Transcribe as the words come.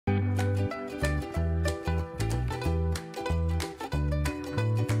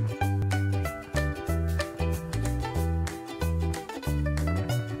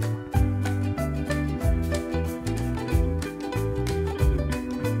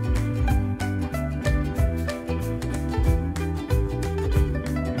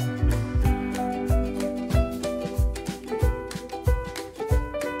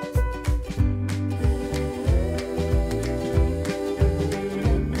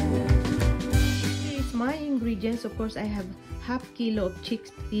ingredients, of course, I have half kilo of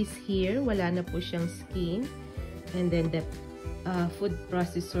chickpeas here. Wala na po siyang skin. And then the food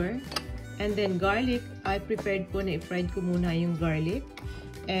processor. And then garlic. I prepared po na i-fried ko muna yung garlic.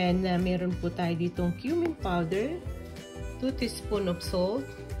 And meron po tayo ditong cumin powder. 2 teaspoons of salt.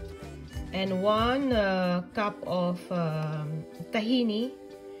 And 1 cup of tahini.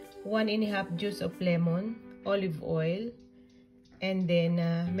 1½ juice of lemon. Olive oil. And then,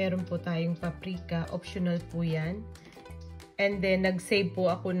 meron po tayong paprika. Optional po yan. And then, nag-save po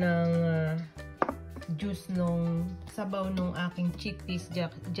ako ng juice nung sabaw nung aking chickpeas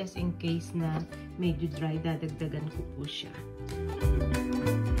just in case na medyo dry. Dadagdagan ko po siya.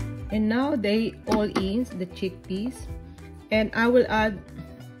 And now, they all in the chickpeas. And I will add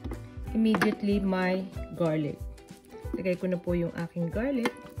immediately my garlic. Lagay ko na po yung aking garlic.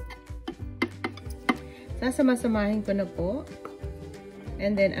 Sasama-samahin ko na po.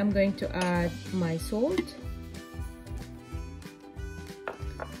 And then, I'm going to add my salt.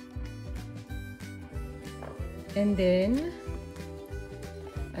 And then,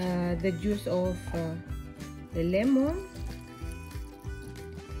 the juice of the lemon.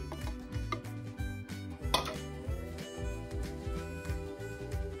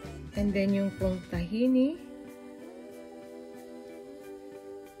 And then, yung pong tahini.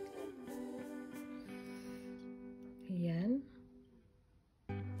 Ayan.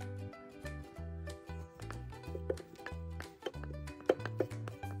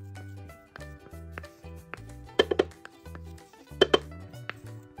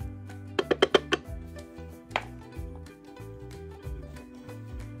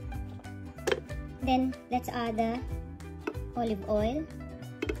 Then, let's add the olive oil.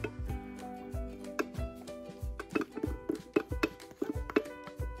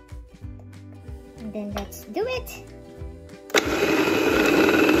 And then, let's do it!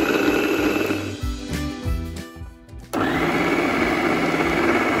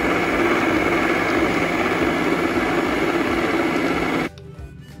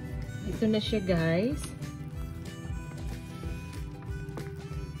 Ito na siya, guys.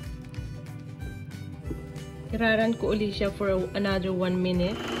 Iraran ko ulit siya for another 1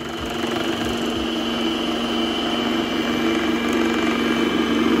 minute.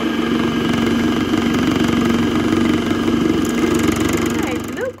 Alright,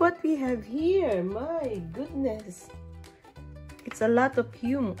 look what we have here. My goodness. It's a lot of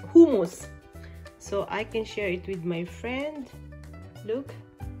hummus. So I can share it with my friend. Look.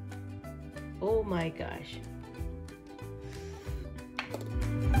 Oh my gosh.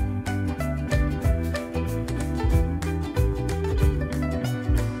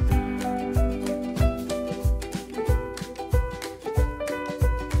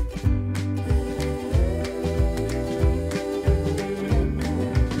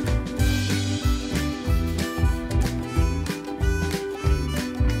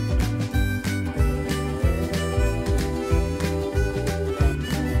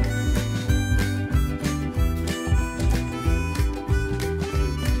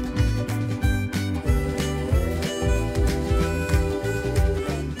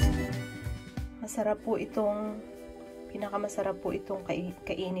 Masarap po itong, pinakamasarap po itong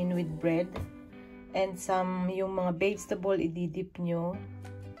kainin with bread. And yung mga vegetable, ididip nyo.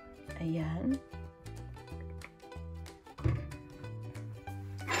 Ayan.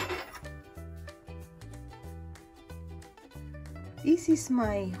 This is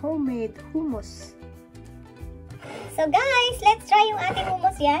my homemade hummus. So guys, let's try yung ating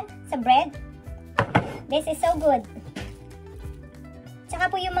hummus yan sa bread. This is so good.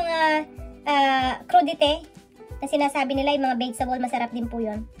 Tsaka po yung mga crudite na sinasabi nila, yung mga vegetable, masarap din po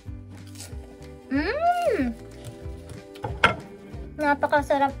yun.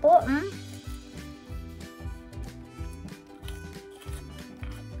 Napakasarap po.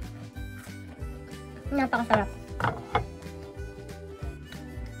 Napakasarap.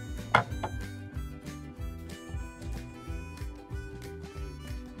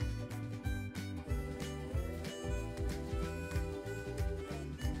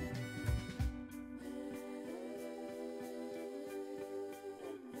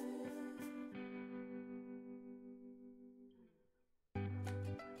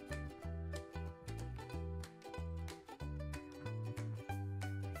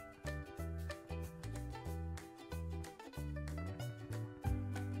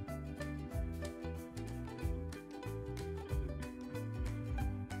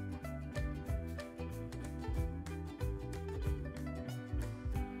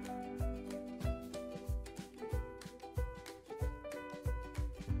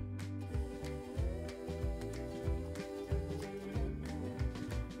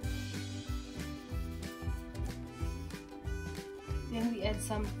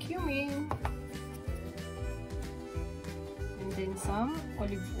 some cumin. And then some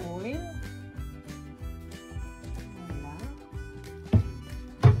olive oil. Voila.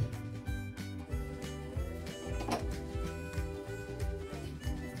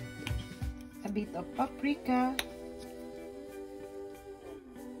 A bit of paprika.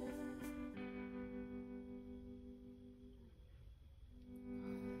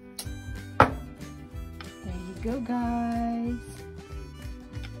 Go guys,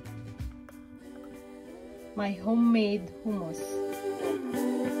 my homemade hummus.